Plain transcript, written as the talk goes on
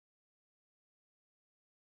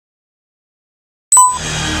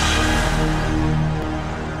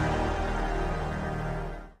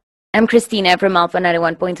I'm Cristina from Alfa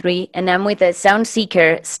 91.3, and I'm with a sound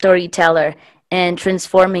seeker, storyteller, and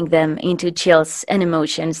transforming them into chills and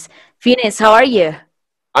emotions. FINNEAS, how are you?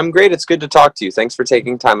 I'm great. It's good to talk to you. Thanks for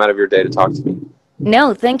taking time out of your day to talk to me.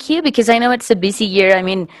 No, thank you, because I know it's a busy year. I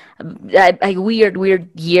mean, a weird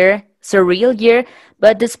year, surreal year.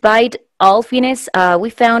 But despite all FINNEAS, we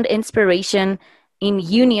found inspiration in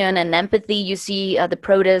union and empathy. You see the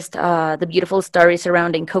protest, the beautiful stories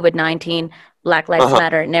surrounding COVID-19, Black Lives Uh-huh.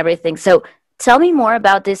 Matter, and everything. So tell me more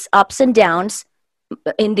about these ups and downs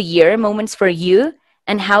in the year, moments for you,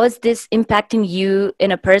 and how is this impacting you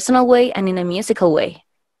in a personal way and in a musical way?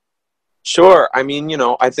 Sure. I mean,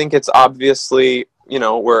 I think it's obviously,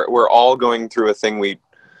 we're all going through a thing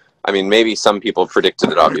maybe some people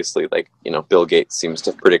predicted it, obviously, like, Bill Gates seems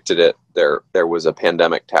to have predicted it. There was a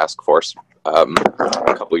pandemic task force a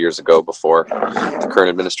couple years ago before the current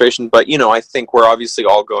administration. But, I think we're obviously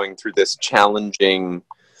all going through this challenging,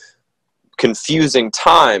 confusing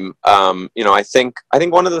time. I think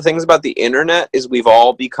one of the things about the internet is we've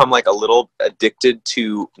all become like a little addicted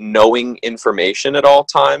to knowing information at all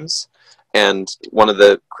times. And one of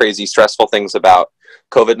the crazy stressful things about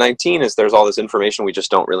COVID-19 is there's all this information we just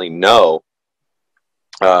don't really know.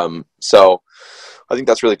 So I think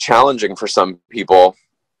that's really challenging for some people.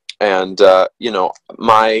 And,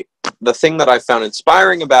 the thing that I found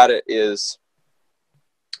inspiring about it is,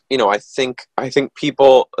 I think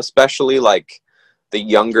people, especially like the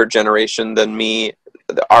younger generation than me,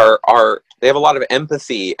 they have a lot of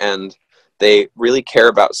empathy and they really care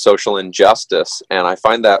about social injustice. And I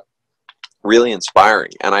find that really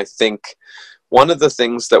inspiring. And I think one of the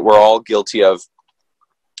things that we're all guilty of,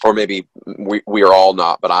 or maybe we are all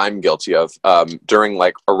not, but I'm guilty of, during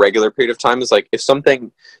like a regular period of time, is like if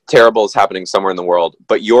something terrible is happening somewhere in the world,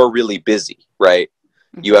 but you're really busy, right?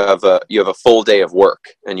 You have a full day of work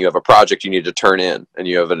and you have a project you need to turn in and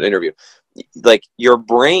you have an interview. Like your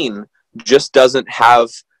brain just doesn't have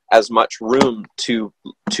as much room to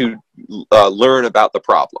learn about the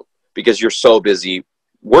problem because you're so busy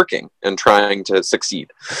working and trying to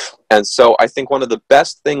succeed. And so I think one of the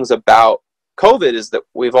best things about COVID is that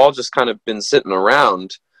we've all just kind of been sitting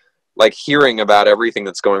around like hearing about everything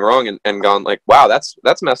that's going wrong and gone like, wow, that's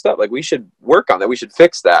messed up. Like we should work on that. We should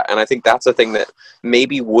fix that. And I think that's a thing that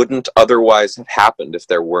maybe wouldn't otherwise have happened if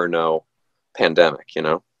there were no pandemic.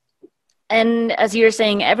 And as you're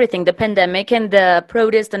saying, everything, the pandemic and the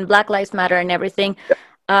protest and Black Lives Matter and everything,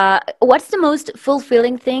 what's the most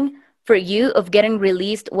fulfilling thing for you of getting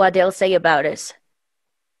released what they'll say about us?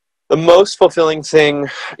 The most fulfilling thing,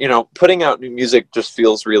 putting out new music just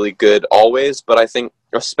feels really good always. But I think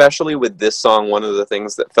especially with this song, one of the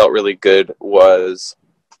things that felt really good was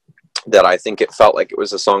that I think it felt like it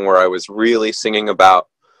was a song where I was really singing about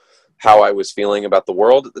how I was feeling about the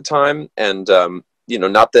world at the time. And,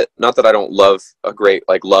 not that I don't love a great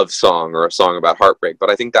like love song or a song about heartbreak, but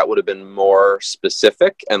I think that would have been more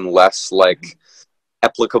specific and less like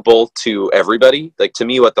applicable to everybody. Like to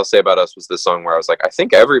me, what they'll say about us was this song where I was like, I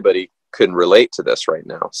think everybody can relate to this right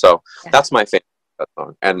now. So that's my favorite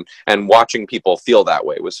song. And watching people feel that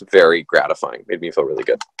way was very gratifying. Made me feel really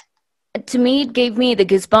good. To me, it gave me the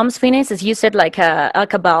goosebumps, Phineas, as you said, like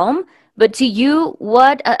a balm. But to you,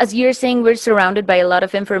 what, as you're saying, we're surrounded by a lot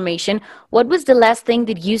of information. What was the last thing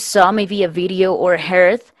that you saw, maybe a video or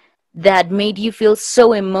heard, that made you feel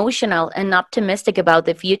so emotional and optimistic about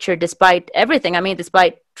the future despite everything? I mean,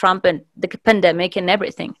 despite Trump and the pandemic and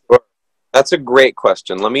everything. That's a great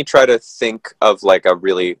question. Let me try to think of like a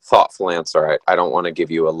really thoughtful answer. I don't want to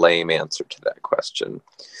give you a lame answer to that question.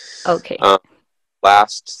 Okay.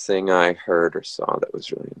 Last thing I heard or saw that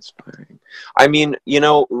was really inspiring. I mean,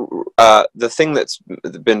 the thing that's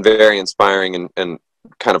been very inspiring and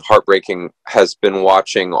kind of heartbreaking has been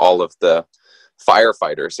watching all of the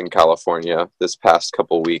firefighters in California this past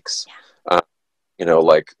couple weeks,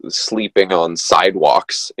 like sleeping on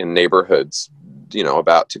sidewalks in neighborhoods,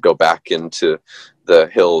 about to go back into the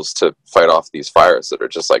hills to fight off these fires that are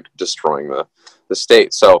just like destroying the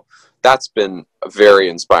state. So that's been very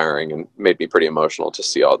inspiring and made me pretty emotional to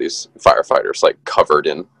see all these firefighters like covered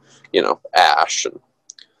in, ash. And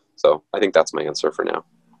so I think that's my answer for now.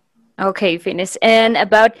 Okay, Phineas. And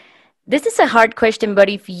about, this is a hard question, but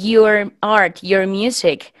if your art, your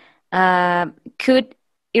music, could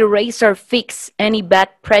erase or fix any bad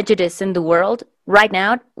prejudice in the world right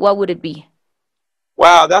now, what would it be?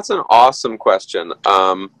 Wow, that's an awesome question.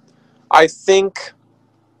 I think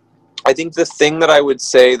the thing that I would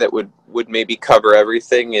say that would maybe cover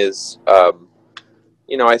everything is,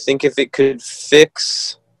 I think if it could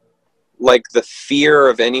fix like the fear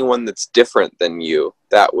of anyone that's different than you,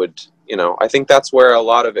 that would You know, I think that's where a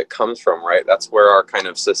lot of it comes from, right? That's where our kind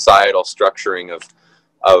of societal structuring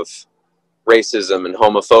of racism and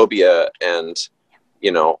homophobia and,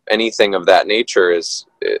 you know, anything of that nature is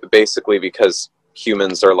basically because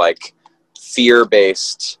humans are like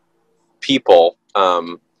fear-based people,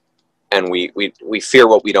 and we fear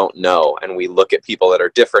what we don't know, and we look at people that are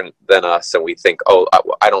different than us and we think, oh,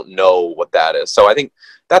 I don't know what that is. So I think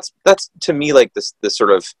that's to me like this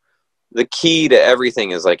sort of the key to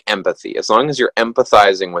everything is like empathy. As long as you're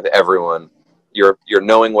empathizing with everyone, you're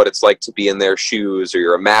knowing what it's like to be in their shoes, or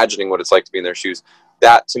you're imagining what it's like to be in their shoes.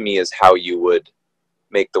 That to me is how you would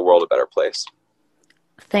make the world a better place.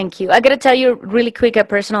 Thank you. I got to tell you really quick a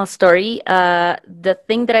personal story. The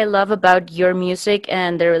thing that I love about your music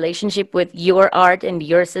and the relationship with your art and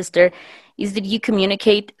your sister is that you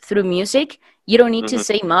communicate through music. You don't need to Mm-hmm.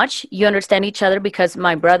 say much. You understand each other because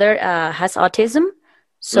my brother has autism.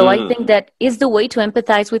 So I Mm. think that is the way to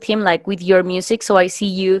empathize with him, like with your music. So I see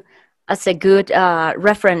you as a good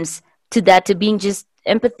reference to that, to being just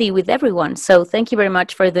empathy with everyone. So thank you very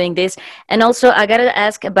much for doing this. And also, I got to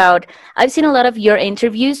ask about, I've seen a lot of your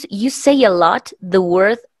interviews. You say a lot the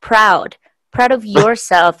word proud, proud of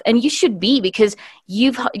yourself. And you should be, because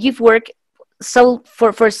you've worked so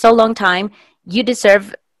for so long time. You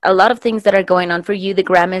deserve a lot of things that are going on for you, the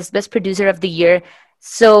Grammys, Best Producer of the Year.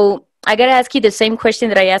 So I got to ask you the same question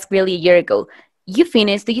that I asked Billie a year ago. You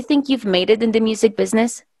finished. Do you think you've made it in the music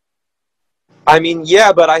business? I mean,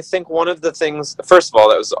 yeah, but I think one of the things, first of all,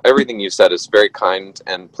 that was everything you said is very kind,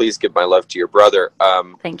 and please give my love to your brother.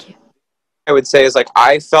 Thank you. I would say is like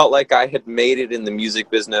I felt like I had made it in the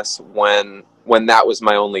music business when that was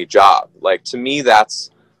my only job. Like to me,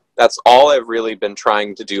 that's all I've really been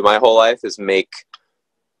trying to do my whole life is make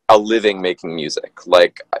a living making music.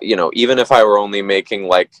 Like, you know, even if I were only making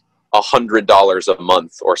like $100 a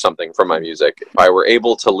month or something from my music, if I were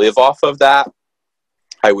able to live off of that,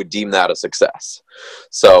 I would deem that a success.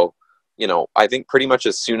 So, you know, I think pretty much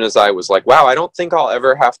as soon as I was like, wow, I don't think I'll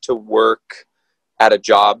ever have to work at a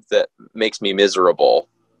job that makes me miserable.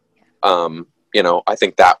 You know, I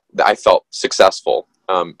think that I felt successful.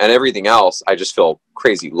 And everything else, I just feel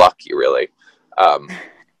crazy lucky, really.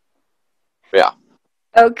 Yeah.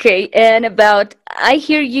 Okay, and about, I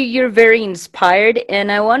hear you're very inspired,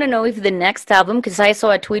 and I want to know if the next album, because I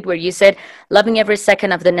saw a tweet where you said loving every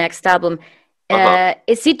second of the next album. Uh-huh.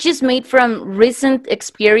 Is it just made from recent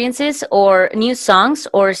experiences or new songs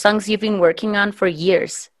or songs you've been working on for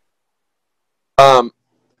years? Um,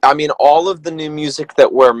 I mean, all of the new music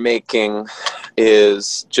that we're making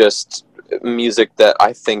is just music that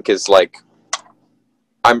I think is like,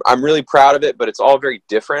 I'm really proud of it, but it's all very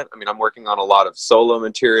different. I mean, I'm working on a lot of solo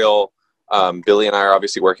material. Billie and I are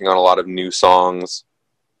obviously working on a lot of new songs.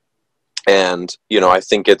 And, you know, I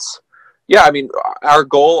think it's, yeah, I mean, our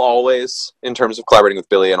goal always in terms of collaborating with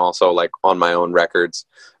Billie and also like on my own records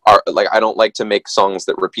are like, I don't like to make songs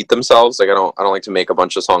that repeat themselves. Like I don't like to make a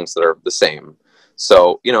bunch of songs that are the same.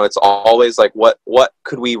 So, you know, it's always like, what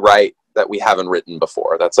could we write that we haven't written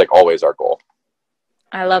before? That's like always our goal.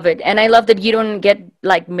 I love it. And I love that you don't get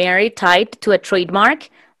like married, tied to a trademark,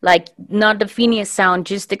 like not the FINNEAS sound,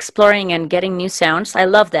 just exploring and getting new sounds. I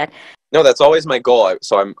love that. No, that's always my goal.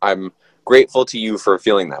 So I'm grateful to you for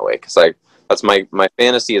feeling that way, because that's my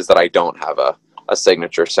fantasy is that I don't have a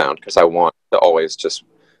signature sound, because I want to always just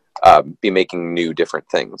be making new different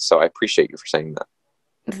things. So I appreciate you for saying that.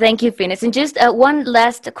 Thank you, Phineas. And just one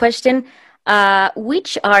last question.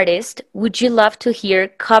 Which artist would you love to hear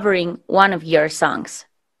covering one of your songs?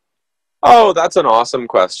 Oh, that's an awesome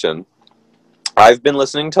question. I've been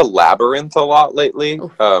listening to Labyrinth a lot lately.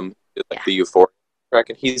 Oof, Like yeah. the Euphoria track,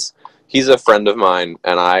 and he's a friend of mine,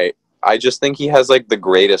 and I just think he has like the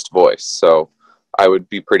greatest voice. So I would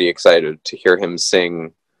be pretty excited to hear him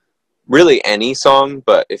sing really any song,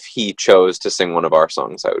 but if he chose to sing one of our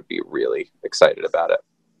songs, I would be really excited about it.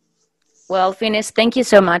 Well, Phineas, thank you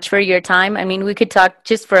so much for your time. I mean, we could talk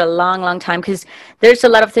just for a long, long time because there's a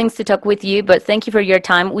lot of things to talk with you, but thank you for your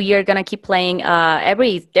time. We are going to keep playing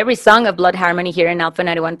every song of Blood Harmony here in Alpha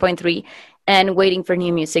 91.3 and waiting for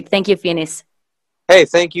new music. Thank you, Phineas. Hey,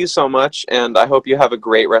 thank you so much, and I hope you have a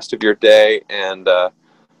great rest of your day and a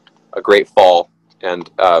great fall, and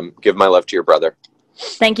give my love to your brother.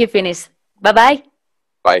 Thank you, Phineas. Bye-bye.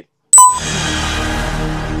 Bye.